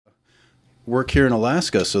work here in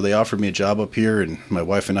Alaska, so they offered me a job up here, and my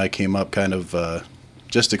wife and I came up kind of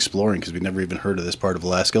just exploring because we'd never even heard of this part of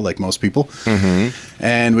Alaska, like most people. Mm-hmm.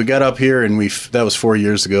 And we got up here, and that was 4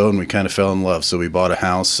 years ago, and we kind of fell in love. So we bought a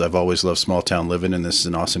house. I've always loved small town living, and this is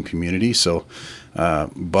an awesome community. So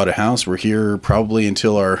bought a house. We're here probably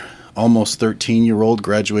until our almost 13-year-old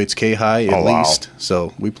graduates K-High at least.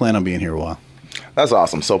 So we plan on being here a while. That's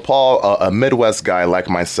awesome. So Paul, a Midwest guy like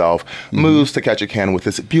myself, moves to Ketchikan with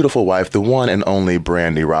his beautiful wife, the one and only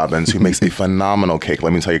Brandy Robbins, who makes a phenomenal cake.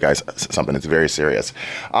 Let me tell you guys something. It's very serious.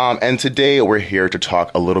 And today we're here to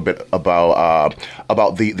talk a little bit about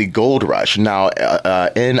the gold rush. Now,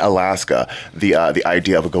 in Alaska, the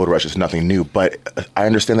idea of a gold rush is nothing new, but I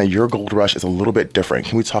understand that your gold rush is a little bit different.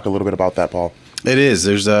 Can we talk a little bit about that, Paul? It is.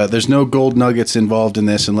 There's no gold nuggets involved in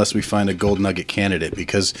this unless we find a gold nugget candidate,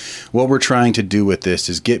 because what we're trying to do with this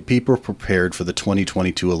is get people prepared for the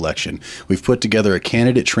 2022 election. We've put together a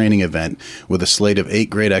candidate training event with a slate of 8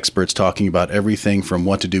 great experts talking about everything from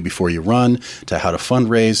what to do before you run, to how to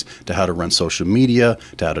fundraise, to how to run social media,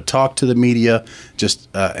 to how to talk to the media,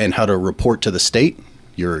 and how to report to the state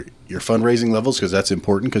your fundraising levels, because that's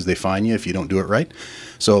important because they fine you if you don't do it right.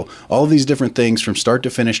 So all of these different things from start to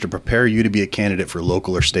finish to prepare you to be a candidate for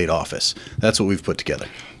local or state office. That's what we've put together.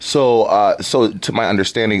 So to my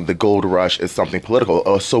understanding, the gold rush is something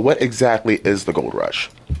political. So what exactly is the gold rush?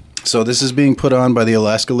 So this is being put on by the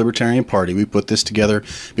Alaska Libertarian Party. We put this together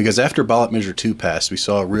because after ballot measure 2 passed, we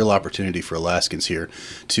saw a real opportunity for Alaskans here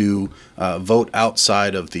to vote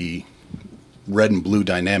outside of the red and blue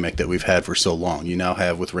dynamic that we've had for so long. You now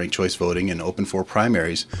have, with ranked choice voting and open for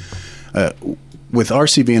primaries, with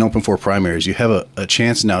RCV and open for primaries, you have a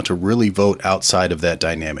chance now to really vote outside of that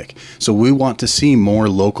dynamic. So we want to see more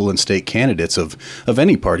local and state candidates of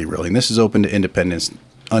any party, really. And this is open to independents,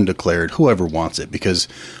 undeclared, whoever wants it, because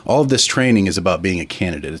all of this training is about being a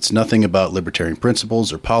candidate. It's nothing about libertarian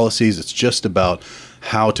principles or policies. It's just about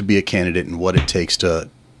how to be a candidate and what it takes to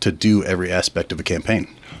do every aspect of a campaign.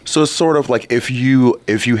 So it's sort of like if you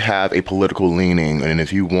have a political leaning and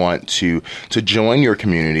if you want to join your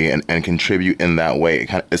community and contribute in that way,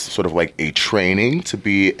 it's sort of like a training to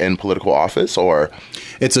be in political office, or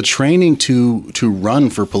it's a training to run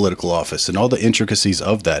for political office and all the intricacies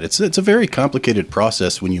of that. It's a very complicated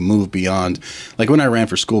process when you move beyond, like when I ran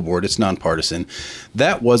for school board, it's nonpartisan.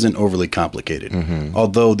 That wasn't overly complicated,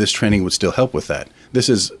 although this training would still help with that. This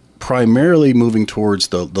is primarily moving towards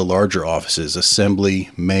the larger offices,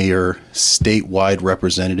 assembly, mayor, statewide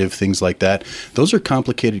representative, things like that. Those are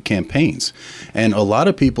complicated campaigns. And a lot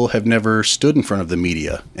of people have never stood in front of the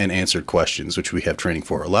media and answered questions, which we have training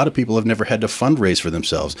for. A lot of people have never had to fundraise for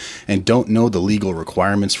themselves and don't know the legal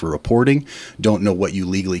requirements for reporting, don't know what you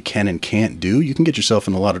legally can and can't do. You can get yourself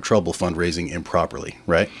in a lot of trouble fundraising improperly,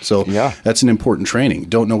 right? So that's an important training.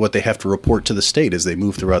 Don't know what they have to report to the state as they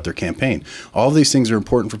move throughout their campaign. All of these things are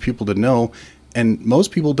important for people to know, and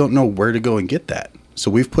most people don't know where to go and get that.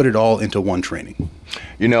 So we've put it all into one training.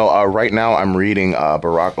 You know, right now I'm reading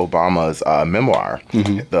Barack Obama's memoir,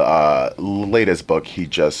 the latest book he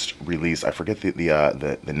just released. I forget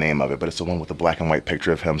the name of it, but it's the one with the black and white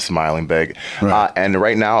picture of him smiling big. Right. And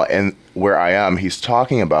right now, and where I am, he's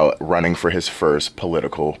talking about running for his first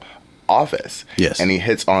political office. Yes. And he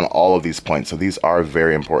hits on all of these points. So these are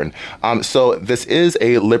very important. So this is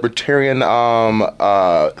a libertarian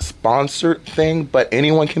sponsored thing, but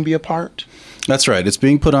anyone can be a part? That's right. It's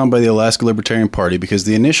being put on by the Alaska Libertarian Party because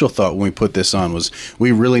the initial thought when we put this on was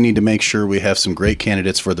we really need to make sure we have some great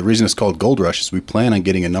candidates. For the reason it's called Gold Rush is we plan on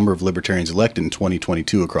getting a number of libertarians elected in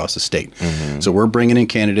 2022 across the state. So we're bringing in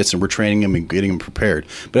candidates and we're training them and getting them prepared.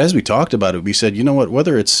 But as we talked about it, we said, you know what,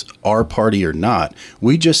 whether it's our party or not,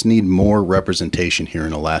 we just need more representation here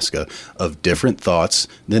in Alaska of different thoughts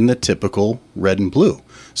than the typical red and blue.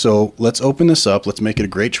 So let's open this up. Let's make it a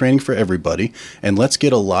great training for everybody. And let's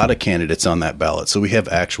get a lot of candidates on that ballot so we have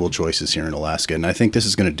actual choices here in Alaska. And I think this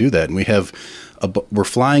is going to do that. And we're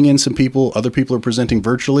flying in some people. Other people are presenting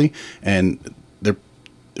virtually. And they're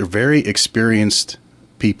very experienced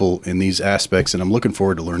people in these aspects. And I'm looking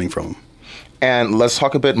forward to learning from them. And let's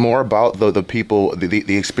talk a bit more about the people,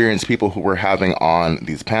 the experienced people who we're having on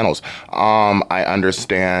these panels. I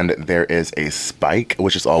understand there is a Spike,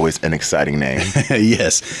 which is always an exciting name.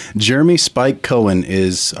 Yes. Jeremy Spike Cohen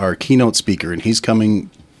is our keynote speaker, and he's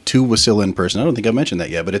coming to Wasilla in person. I don't think I mentioned that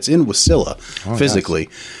yet, but it's in Wasilla physically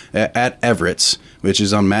at Everett's, which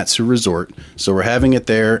is on Matsu Resort. So we're having it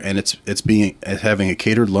there, and it's having a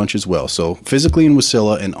catered lunch as well. So physically in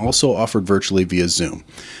Wasilla, and also offered virtually via Zoom.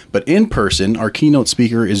 But in person, our keynote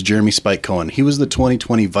speaker is Jeremy Spike Cohen. He was the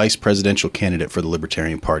 2020 vice presidential candidate for the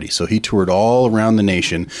Libertarian Party. So he toured all around the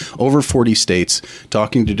nation, over 40 states,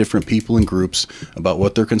 talking to different people and groups about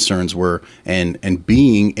what their concerns were, and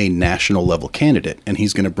being a national level candidate. And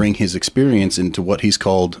he's going to bring his experience into what he's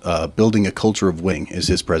called building a culture of wing, is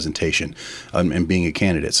his presentation, and being a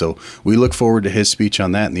candidate. So we look forward to his speech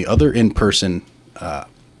on that. And the other in-person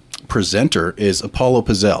presenter is Apollo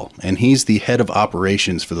Pizzell, and he's the head of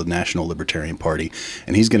operations for the National Libertarian Party,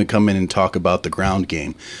 and he's going to come in and talk about the ground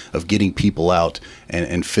game of getting people out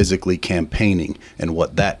and physically campaigning and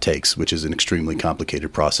what that takes, which is an extremely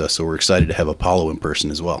complicated process. So we're excited to have Apollo in person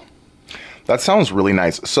as well. That sounds really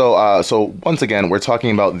nice. So once again, we're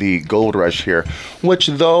talking about the Gold Rush here, which,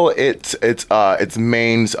 though its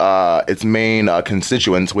main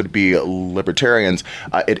constituents would be libertarians,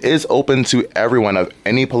 it is open to everyone of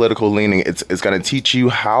any political leaning. It's going to teach you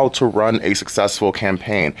how to run a successful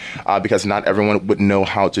campaign, because not everyone would know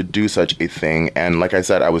how to do such a thing. And like I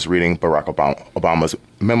said, I was reading Barack Obama's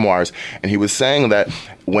memoirs, and he was saying that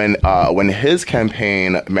when his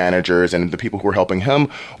campaign managers and the people who were helping him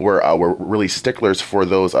were really sticklers for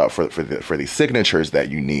those for the signatures that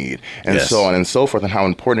you need, and so on and so forth, and how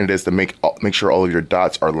important it is to make sure all of your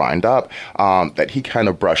dots are lined up, that he kind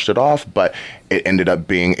of brushed it off, but it ended up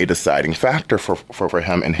being a deciding factor for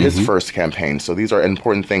him in his first campaign. So these are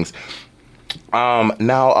important things.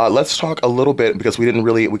 Now let's talk a little bit, because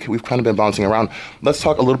we've kind of been bouncing around. Let's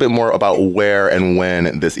talk a little bit more about where and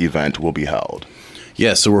when this event will be held.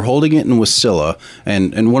 Yeah, so we're holding it in Wasilla,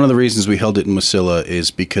 and one of the reasons we held it in Wasilla is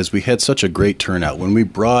because we had such a great turnout. When we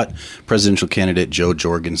brought presidential candidate Jo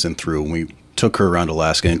Jorgensen through, and we took her around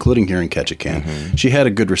Alaska, including here in Ketchikan, she had a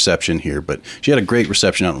good reception here, but she had a great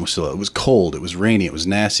reception out in Wasilla. It was cold, it was rainy, it was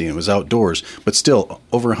nasty, and it was outdoors, but still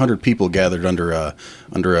over 100 people gathered under a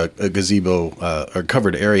gazebo or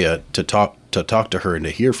covered area to talk to her and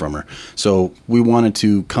to hear from her. So we wanted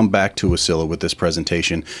to come back to Wasilla with this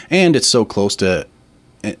presentation, and it's so close to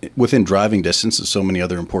within driving distance of so many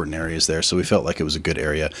other important areas there, so we felt like it was a good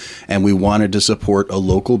area, and we wanted to support a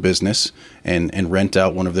local business and rent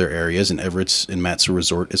out one of their areas. And Everett's in Matsu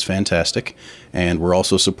Resort is fantastic, and we're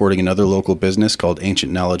also supporting another local business called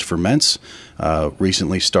Ancient Knowledge Ferments,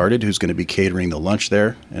 recently started, who's going to be catering the lunch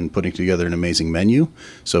there and putting together an amazing menu.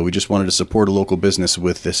 So we just wanted to support a local business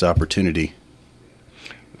with this opportunity.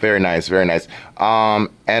 Very nice, very nice.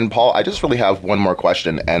 And Paul, I just really have one more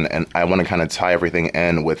question, and I want to kind of tie everything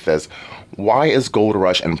in with this. Why is Gold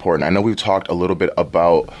Rush important? I know we've talked a little bit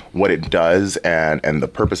about what it does and the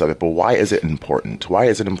purpose of it, but why is it important? Why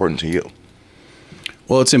is it important to you?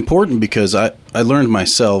 Well, it's important because I learned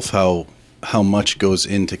myself how much goes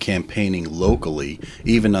into campaigning locally,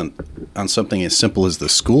 even on something as simple as the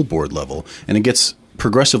school board level, and it gets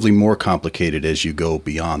progressively more complicated as you go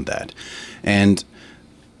beyond that. And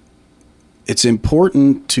it's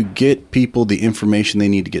important to get people the information they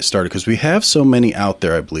need to get started, because we have so many out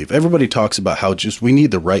there, I believe. Everybody talks about how just we need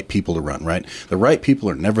the right people to run, right? The right people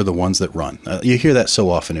are never the ones that run. You hear that so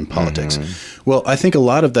often in politics. Well, I think a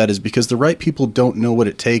lot of that is because the right people don't know what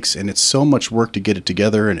it takes, and it's so much work to get it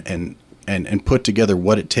together and put together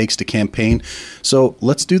what it takes to campaign. So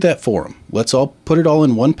let's do that for them. Let's all put it all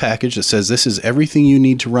in one package that says this is everything you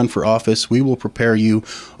need to run for office. We will prepare you.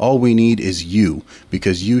 All we need is you,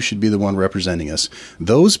 because you should be the one representing us.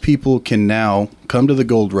 Those people can now come to the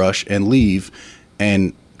Gold Rush and leave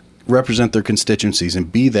and represent their constituencies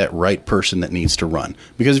and be that right person that needs to run.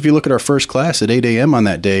 Because if you look at our first class at 8 a.m. on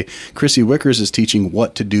that day, Chrissy Wickers is teaching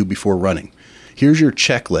what to do before running. Here's your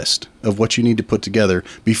checklist of what you need to put together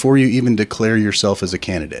before you even declare yourself as a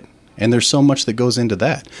candidate. And there's so much that goes into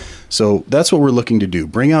that. So that's what we're looking to do.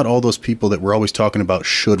 Bring out all those people that we're always talking about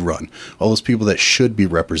should run, all those people that should be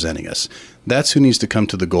representing us. That's who needs to come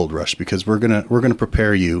to the Gold Rush, because we're gonna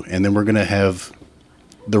prepare you, and then we're gonna have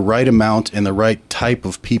the right amount and the right type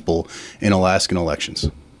of people in Alaskan elections.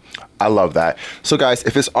 I love that. So guys,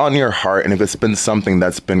 if it's on your heart and if it's been something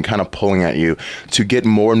that's been kind of pulling at you to get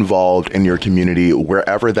more involved in your community,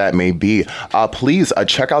 wherever that may be, please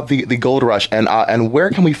check out the Gold Rush. And where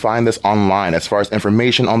can we find this online as far as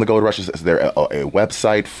information on the Gold Rush? Is there a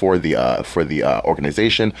website for the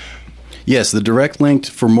organization? Yes, the direct link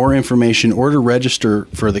for more information or to register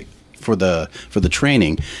for the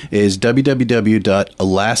training is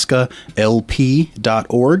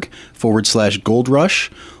www.alaskaLP.org/Gold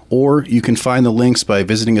Rush, or you can find the links by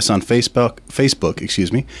visiting us on Facebook,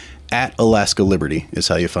 At Alaska Liberty is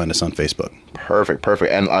how you find us on Facebook. Perfect.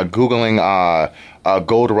 And Googling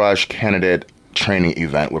Gold Rush candidate training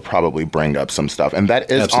event would probably bring up some stuff. And that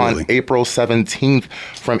is Absolutely. on April 17th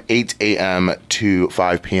from 8 a.m. to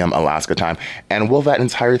 5 p.m. Alaska time. And will that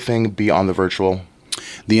entire thing be on the virtual?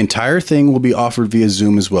 The entire thing will be offered via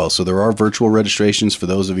Zoom as well. So there are virtual registrations for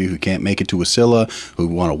those of you who can't make it to Wasilla, who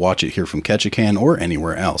want to watch it here from Ketchikan or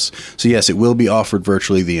anywhere else. So yes, it will be offered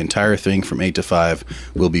virtually. The entire thing from 8 to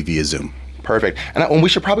 5 will be via Zoom. Perfect. And we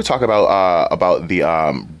should probably talk about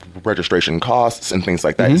the registration costs and things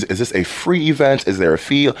like that. Is this a free event? Is there a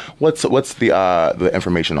fee? What's the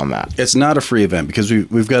information on that? It's not a free event because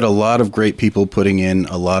we've got a lot of great people putting in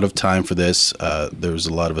a lot of time for this. There's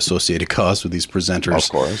a lot of associated costs with these presenters. Of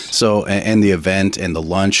course. So, and the event and the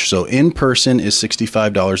lunch. So in person is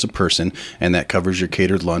 $65 a person, and that covers your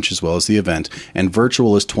catered lunch as well as the event. And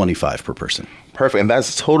virtual is $25 per person. Perfect. And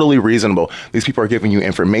that's totally reasonable. These people are giving you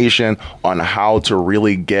information on how to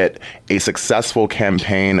really get a successful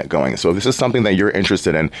campaign going. So if this is something that you're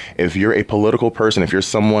interested in, if you're a political person, if you're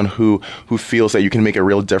someone who feels that you can make a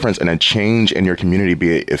real difference and a change in your community,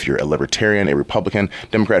 be it if you're a libertarian, a Republican,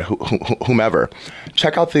 Democrat, whomever,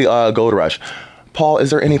 check out the Gold Rush. Paul,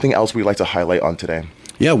 is there anything else we'd like to highlight on today?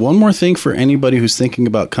 Yeah, one more thing for anybody who's thinking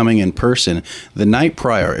about coming in person. The night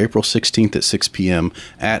prior, April 16th at 6 p.m.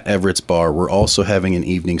 at Everett's Bar, we're also having an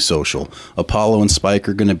evening social. Apollo and Spike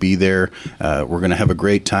are going to be there. We're going to have a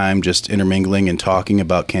great time just intermingling and talking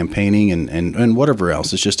about campaigning and whatever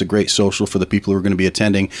else. It's just a great social for the people who are going to be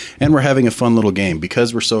attending. And we're having a fun little game.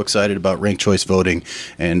 Because we're so excited about ranked choice voting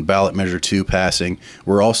and ballot measure 2 passing,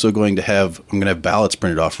 we're also going to have ballots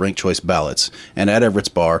printed off, ranked choice ballots, and at Everett's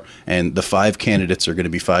Bar. And the 5 candidates are going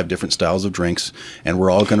to be 5 different styles of drinks, and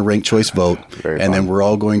we're all going to rank choice vote, and then we're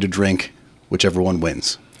all going to drink whichever one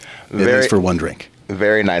wins. At least for one drink.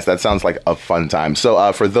 Very nice. That sounds like a fun time.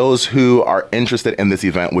 So for those who are interested in this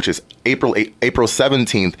event, which is April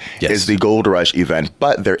 17th, yes, is the Gold Rush event,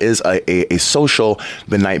 but there is a social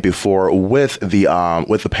the night before with the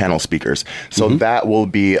panel speakers. So that will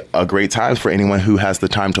be a great time for anyone who has the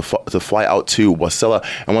time to fly out to Wasilla.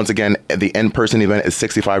 And once again, the in-person event is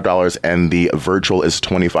 $65 and the virtual is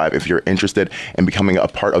 $25. If you're interested in becoming a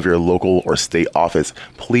part of your local or state office,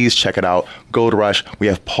 please check it out. Gold Rush. We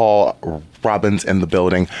have Paul Robbins in the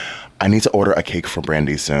building. I need to order a cake for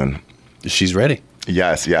Brandy soon. She's ready.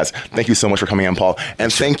 Yes. Thank you so much for coming in, Paul.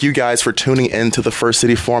 And thank you guys for tuning in to the First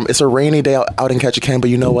City Forum. It's a rainy day out in Ketchikan, but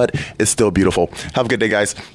you know what? It's still beautiful. Have a good day, guys.